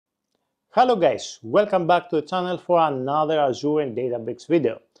Hello guys, welcome back to the channel for another Azure and Databricks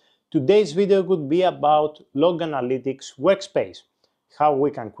video. Today's video would be about Log Analytics Workspace, how we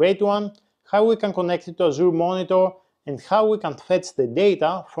can create one, how we can connect it to Azure Monitor, and how we can fetch the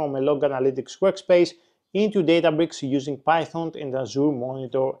data from a Log Analytics Workspace into Databricks using Python and Azure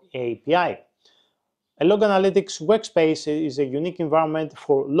Monitor API. A Log Analytics Workspace is a unique environment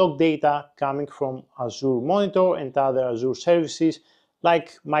for log data coming from Azure Monitor and other Azure services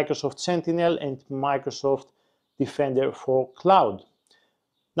like Microsoft Sentinel and Microsoft Defender for Cloud.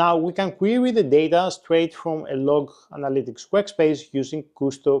 Now we can query the data straight from a Log Analytics Workspace using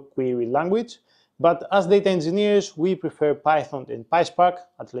Custo query language, but as data engineers we prefer Python and PySpark,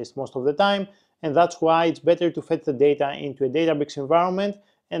 at least most of the time, and that's why it's better to fetch the data into a Databricks environment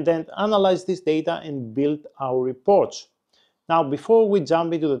and then analyze this data and build our reports. Now, before we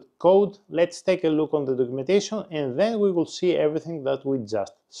jump into the code, let's take a look on the documentation and then we will see everything that we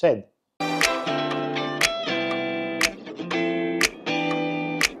just said.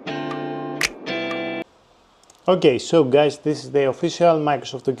 Okay, so guys, this is the official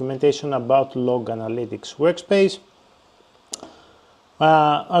Microsoft documentation about Log Analytics Workspace.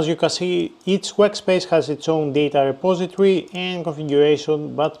 As you can see, each workspace has its own data repository and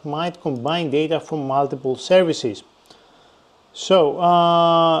configuration, but might combine data from multiple services. So,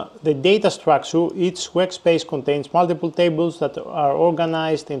 the data structure, each workspace contains multiple tables that are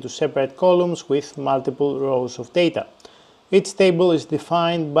organized into separate columns with multiple rows of data. Each table is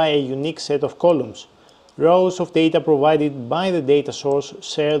defined by a unique set of columns. Rows of data provided by the data source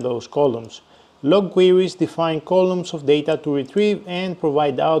share those columns. Log queries define columns of data to retrieve and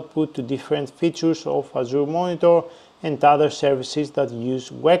provide output to different features of Azure Monitor and other services that use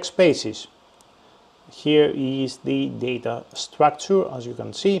workspaces. Here is the data structure, as you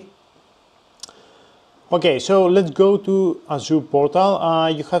can see. Okay, so let's go to Azure portal.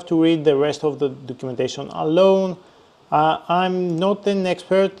 You have to read the rest of the documentation alone. I'm not an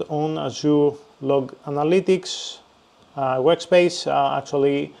expert on Azure Log Analytics Workspace.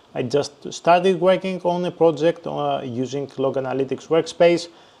 Actually, I just started working on a project using Log Analytics Workspace,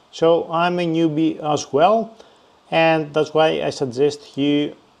 so I'm a newbie as well, and that's why I suggest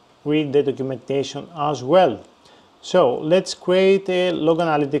you read the documentation as well. So let's create a Log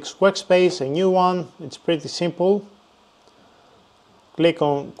Analytics Workspace, a new one. It's pretty simple. Click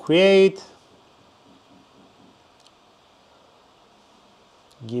on Create.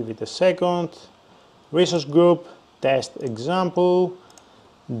 Give it a second. Resource group, test example,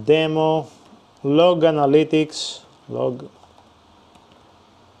 demo, Log Analytics,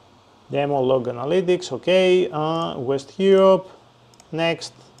 demo Log Analytics, okay, West Europe,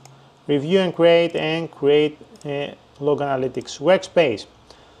 next, review and create a Log Analytics Workspace.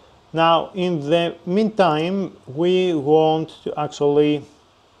 Now, in the meantime, we want to actually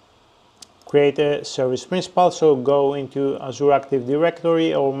create a service principal, so go into Azure Active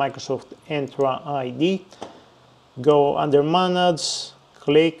Directory or Microsoft Entra ID, go under Manage,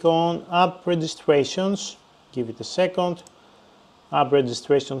 click on App Registrations, give it a second, App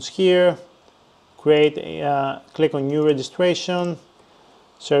Registrations here, click on New Registration,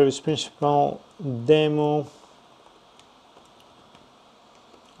 Service Principal, Demo,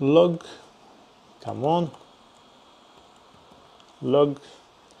 Log, come on, Log,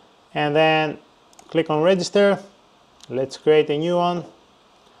 and then click on Register. Let's create a new one.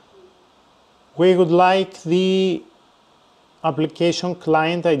 We would like the application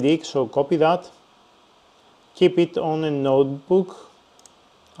client ID, so copy that. Keep it on a notebook.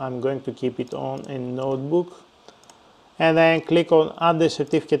 I'm going to keep it on a notebook. And then click on Add a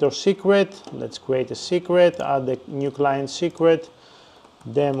certificate or secret. Let's create a secret. Add a new client secret.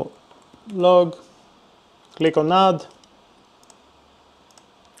 Demo log. Click on Add.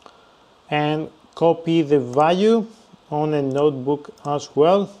 And copy the value on a notebook as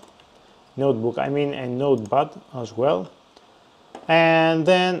well. Notebook, I mean a notepad as well. And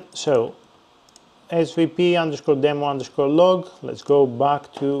then, so svp _ demo _ log. Let's go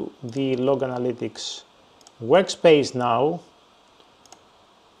back to the Log Analytics Workspace now,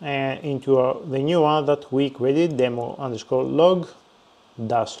 and into the new one that we created, demo _ log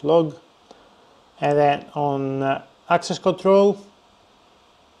dash log. And then on access control,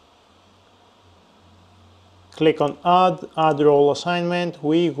 click on add role assignment.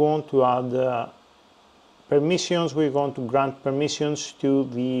 We want to add permissions. We want to grant permissions to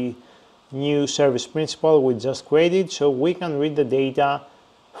the new service principal we just created, so we can read the data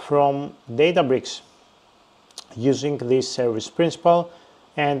from Databricks using this service principal,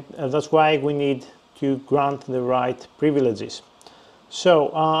 and that's why we need to grant the right privileges.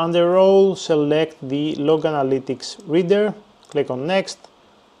 So under role, select the Log Analytics Reader, click on Next,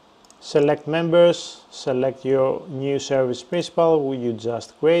 select members, select your new service principal you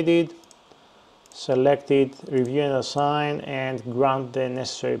just created, select it, review and assign, and grant the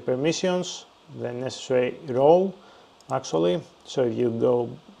necessary permissions, the necessary role actually. So if you go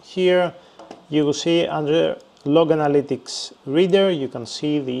here, you will see under Log Analytics Reader, you can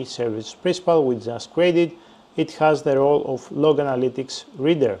see the service principal we just created. It has the role of Log Analytics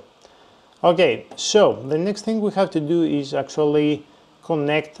Reader. Okay, so the next thing we have to do is actually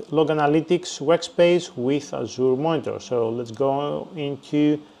connect Log Analytics Workspace with Azure Monitor. So let's go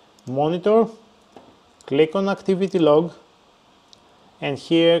into Monitor, click on Activity Log, and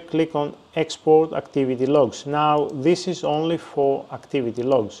here click on Export Activity Logs. Now this is only for activity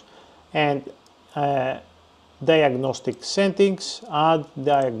logs. And diagnostic settings, add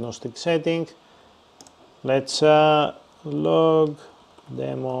diagnostic setting. Let's log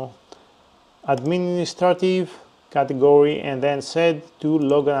demo administrative category, and then set to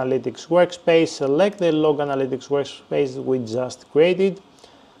Log Analytics Workspace. Select the Log Analytics Workspace we just created.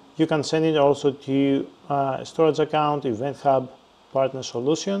 You can send it also to storage account, Event Hub, Partner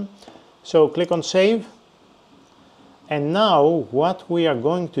Solution. So click on Save. And now what we are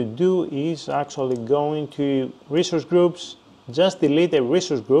going to do is actually go into resource groups, just delete a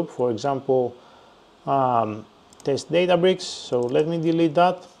resource group, for example, Test Databricks. So let me delete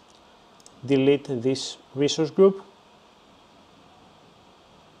that. Delete this resource group.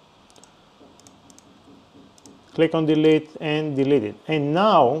 Click on delete and delete it. And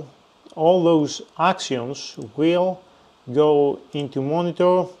now all those actions will go into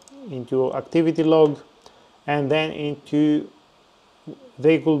Monitor, into Activity Log, and then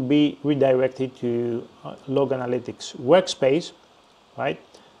they could be redirected to Log Analytics Workspace, right?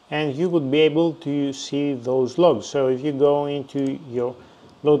 And you would be able to see those logs. So if you go into your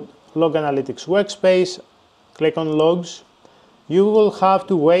Log Analytics Workspace, click on Logs, you will have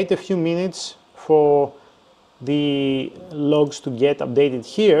to wait a few minutes for the logs to get updated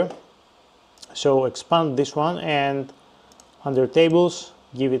here. So expand this one, and under Tables,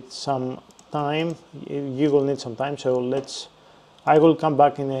 give it some time. You will need some time, so I will come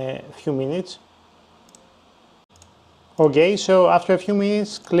back in a few minutes. Okay, so after a few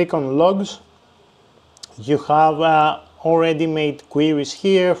minutes, click on Logs. You have already made queries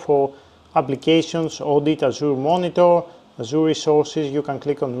here for applications, audit, Azure Monitor, Azure Resources. You can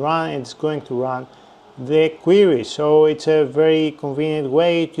click on Run, and it's going to run the query. So it's a very convenient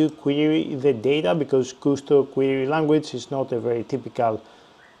way to query the data, because Custo query language is not a very typical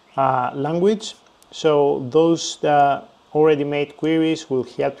language. So those already made queries will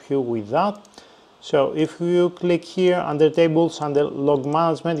help you with that. So if you click here under Tables, under Log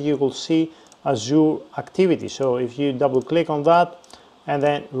Management, you will see Azure Activity. So if you double click on that and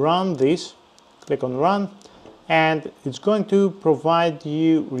then run this, click on Run, and it's going to provide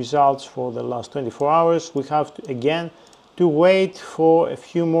you results for the last 24 hours. We have to, again, to wait for a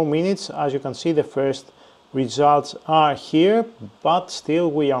few more minutes. As you can see, the first results are here, but still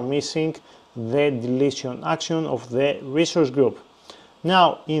we are missing the deletion action of the resource group.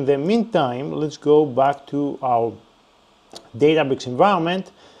 Now, in the meantime, let's go back to our Databricks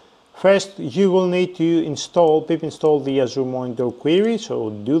environment. First, you will need to pip install the Azure Monitor query,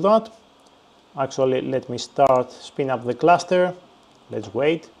 so do that. Actually, let me spin up the cluster. Let's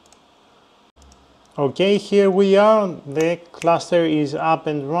wait. Okay, here we are. The cluster is up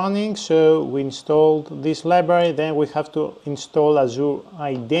and running, so we installed this library. Then we have to install Azure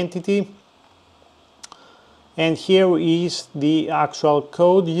Identity. And here is the actual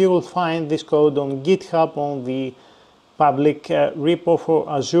code. You will find this code on GitHub on the public repo for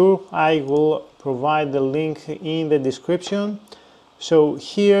Azure. I will provide the link in the description. So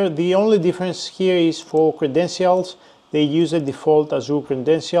here, the only difference here is for credentials. They use the default Azure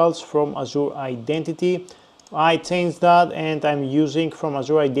credentials from Azure Identity. I changed that, and I'm using from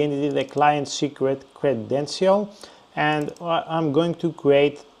Azure Identity the client secret credential. And I'm going to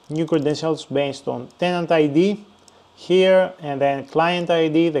create new credentials based on tenant ID here, and then client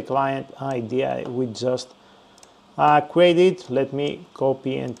ID, the client ID we just created. Let me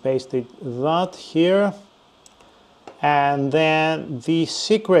copy and paste that here. And then the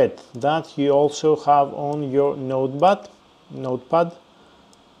secret that you also have on your notepad,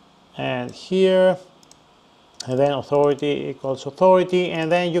 and here, and then authority equals authority,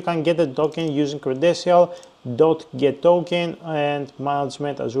 and then you can get the token using credential.getToken and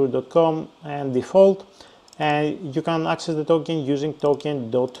management.azure.com and default, and you can access the token using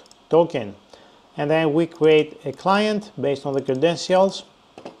token.token. And then we create a client based on the credentials,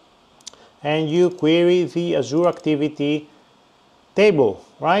 and you query the Azure Activity table,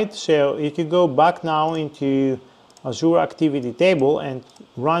 right? So if you go back now into Azure Activity table and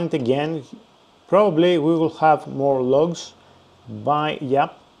run it again, probably we will have more logs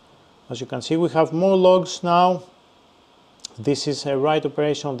as you can see, we have more logs now. This is a write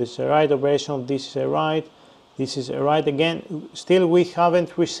operation, this is a write operation, this is a write, this is a write again. Still we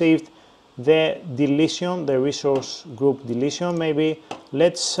haven't received the deletion, the resource group deletion. Maybe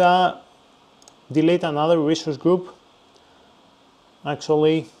let's delete another resource group.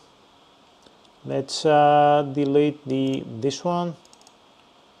 Actually, let's delete this one.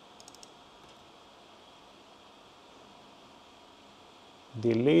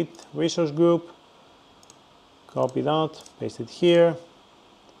 Delete resource group, copy that, paste it here.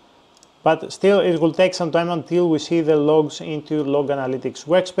 But still it will take some time until we see the logs into Log Analytics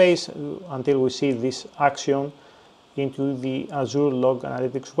Workspace, until we see this action into the Azure Log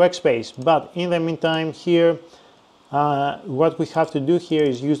Analytics Workspace. But in the meantime here, what we have to do here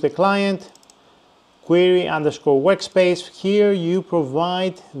is use the client, query_workspace. Here you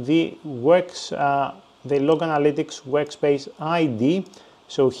provide the Log Analytics Workspace ID.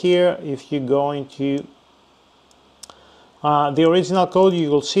 So here, if you go into the original code, you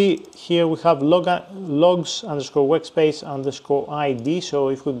will see here we have logs_workspace_ID. So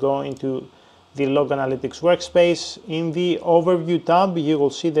if we go into the Log Analytics Workspace, in the Overview tab, you will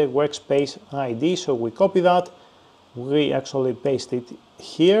see the Workspace ID. So we copy that, we actually paste it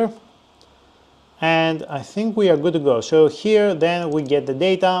here, and I think we are good to go. So here then we get the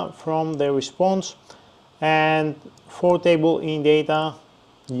data from the response, and for table in data,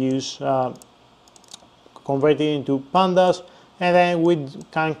 use convert it into pandas, and then we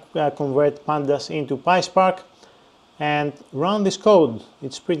can convert pandas into PySpark and run this code.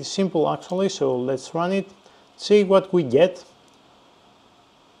 It's pretty simple actually, so let's run it, see what we get.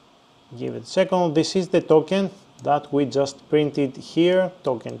 Give it a second. This is the token that we just printed here,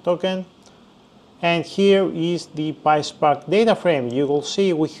 token, and here is the PySpark data frame. You will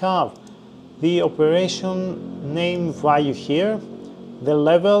see we have the operation name value here, the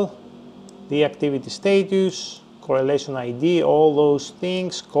level, the activity status, correlation ID, all those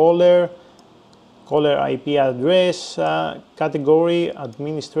things, caller IP address, category,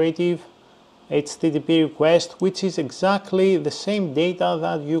 administrative, HTTP request, which is exactly the same data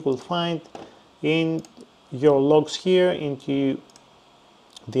that you will find in your logs here into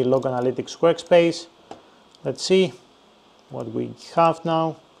the Log Analytics Workspace. Let's see what we have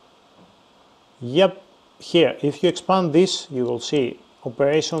now. Yep, here, if you expand this, you will see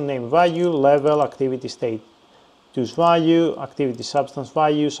operation name value, level, activity status value, activity substance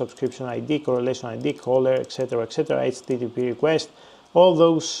value, subscription ID, correlation ID, caller, etc., HTTP request, all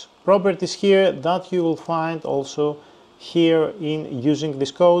those properties here that you will find also here in using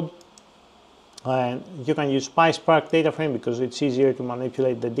this code. And you can use PySpark data frame because it's easier to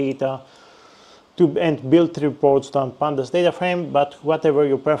manipulate the data and build reports than Pandas data frame, but whatever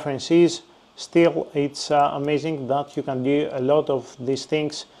your preference is, still it's amazing that you can do a lot of these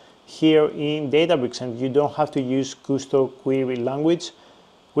things here in Databricks and you don't have to use custom query language,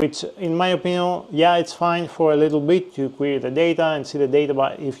 which in my opinion, yeah, it's fine for a little bit to query the data and see the data,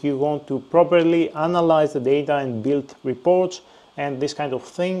 but if you want to properly analyze the data and build reports and this kind of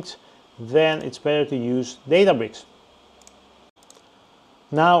things, then it's better to use Databricks.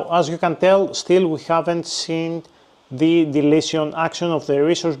 Now, as you can tell, still we haven't seen the deletion action of the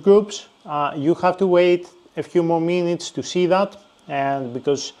resource groups. You have to wait a few more minutes to see that, and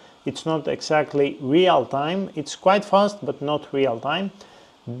because it's not exactly real time, it's quite fast but not real time.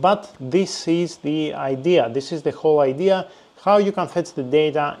 But this is the idea, this is the whole idea, how you can fetch the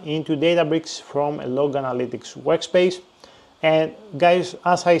data into Databricks from a Log Analytics Workspace. And guys,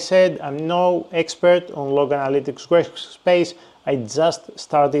 as I said, I'm no expert on Log Analytics Workspace. I just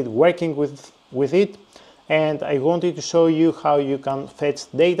started working with it, and I wanted to show you how you can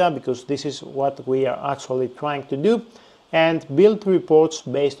fetch data, because this is what we are actually trying to do, and build reports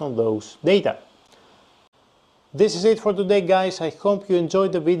based on those data. This is it for today, guys. I hope you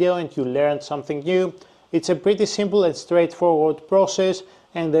enjoyed the video and you learned something new. It's a pretty simple and straightforward process,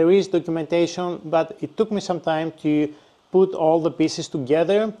 and there is documentation, but it took me some time to put all the pieces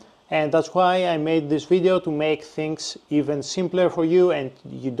together, and that's why I made this video, to make things even simpler for you and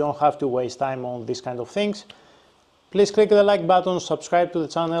you don't have to waste time on these kind of things. Please click the like button, subscribe to the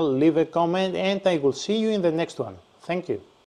channel, leave a comment, and I will see you in the next one. Thank you.